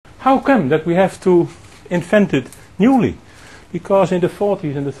How come that we have to invent it newly? Because in the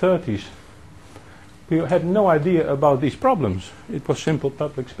 40s and the 30s, we had no idea about these problems. It was simple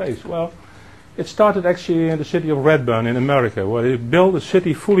public space. Well, it started actually in the city of Redburn in America, where they built a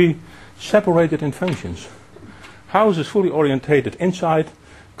city fully separated in functions. Houses fully orientated inside,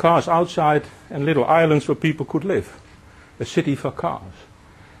 cars outside, and little islands where people could live. A city for cars.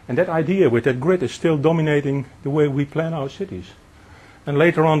 And that idea with that grid is still dominating the way we plan our cities. And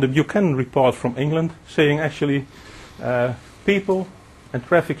later on the Buchanan report from England saying actually people and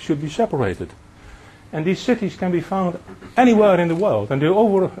traffic should be separated. And these cities can be found anywhere in the world, and they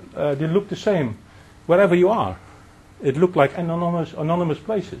look the same wherever you are. It look like anonymous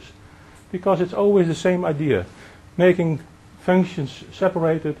places, because it's always the same idea, making functions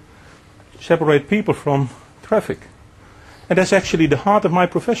separate people from traffic. And that's actually the heart of my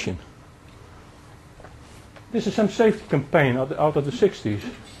profession. This is some safety campaign out of the 60s.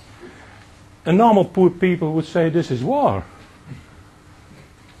 A normal poor people would say this is war.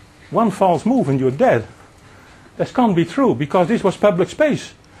 One false move and you're dead. That can't be true, because this was public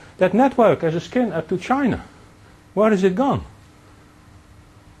space. That network has a skin up to China. Where is it gone?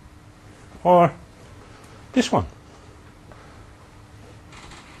 Or this one.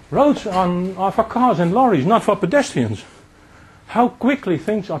 Roads are for cars and lorries, not for pedestrians. How quickly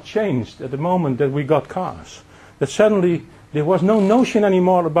things are changed at the moment that we got cars. That suddenly there was no notion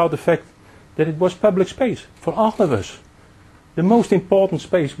anymore about the fact that it was public space for all of us. The most important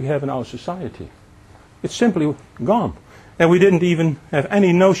space we have in our society. It's simply gone. And we didn't even have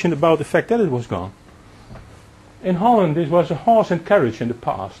any notion about the fact that it was gone. In Holland, this was a horse and carriage in the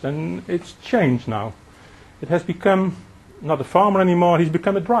past, and it's changed now. It has become not a farmer anymore, he's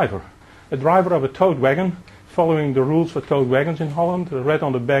become a driver. A driver of a towed wagon, following the rules for towed wagons in Holland, red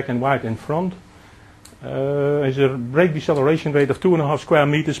on the back and white in front. Has a brake deceleration rate of 2.5 square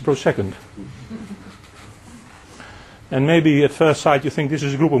meters per second. And maybe at first sight you think this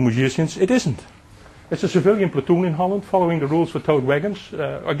is a group of musicians. It isn't. It's a civilian platoon in Holland following the rules for towed wagons.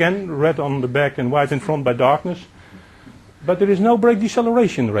 Again, red on the back and white in front by darkness. But there is no brake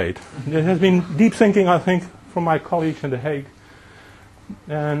deceleration rate. There has been deep thinking, I think, from my colleagues in The Hague.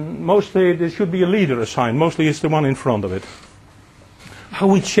 And mostly there should be a leader assigned. Mostly it's the one in front of it. How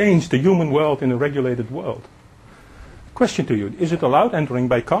we change the human world in a regulated world. Question to you. Is it allowed entering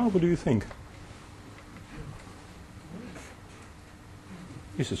by car? What do you think?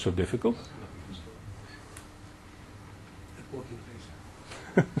 Is it so difficult?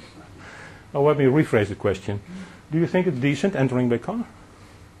 Well, let me rephrase the question. Do you think it's decent entering by car?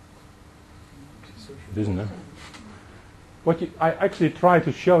 It isn't, huh? I actually try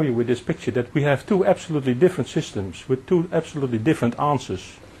to show you with this picture that we have two absolutely different systems with two absolutely different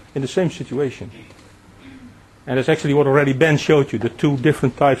answers in the same situation. And that's actually what already Ben showed you, the two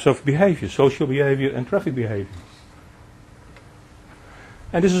different types of behavior, social behavior and traffic behavior.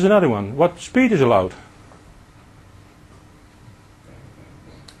 And this is another one. What speed is allowed?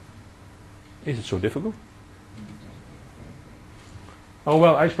 Is it so difficult? Oh,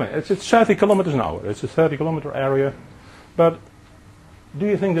 well, I explain. It's 30 kilometers an hour. It's a 30-kilometer area. But do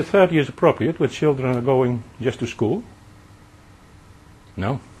you think that 30 is appropriate when children are going just to school?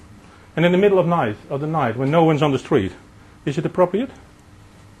 No. And in the middle of the night, when no one's on the street, is it appropriate?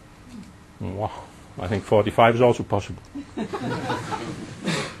 Wow. I think 45 is also possible.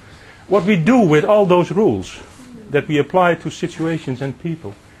 What we do with all those rules that we apply to situations and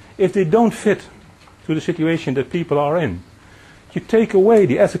people, if they don't fit to the situation that people are in, you take away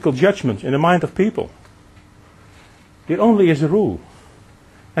the ethical judgment in the mind of people. It only is a rule.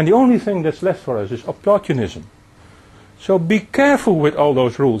 And the only thing that's left for us is opportunism. So be careful with all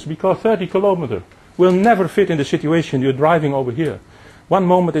those rules, because 30 kilometers will never fit in the situation you're driving over here. One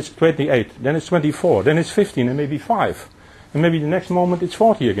moment it's 28, then it's 24, then it's 15 and maybe 5. And maybe the next moment it's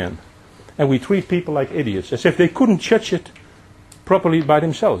 40 again. And we treat people like idiots, as if they couldn't judge it properly by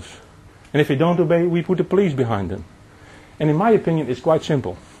themselves. And if they don't obey, we put the police behind them. And in my opinion, it's quite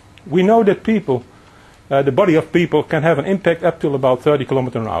simple. We know that people, the body of people can have an impact up till about 30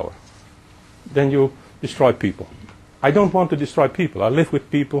 kilometers an hour. Then you destroy people. I don't want to destroy people. I live with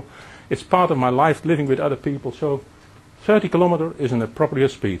people. It's part of my life, living with other people. So 30 kilometers is an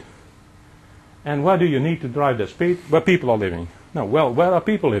appropriate speed. And where do you need to drive that speed? Where people are living. No, well, where are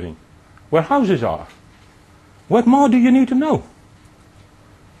people living? Where houses are. What more do you need to know?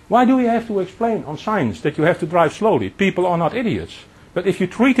 Why do we have to explain on signs that you have to drive slowly? People are not idiots. But if you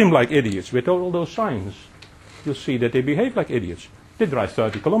treat them like idiots with all those signs, you'll see that they behave like idiots. They drive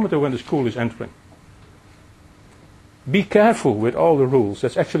 30 kilometers when the school is entering. Be careful with all the rules.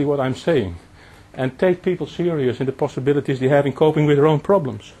 That's actually what I'm saying. And take people serious in the possibilities they have in coping with their own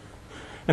problems.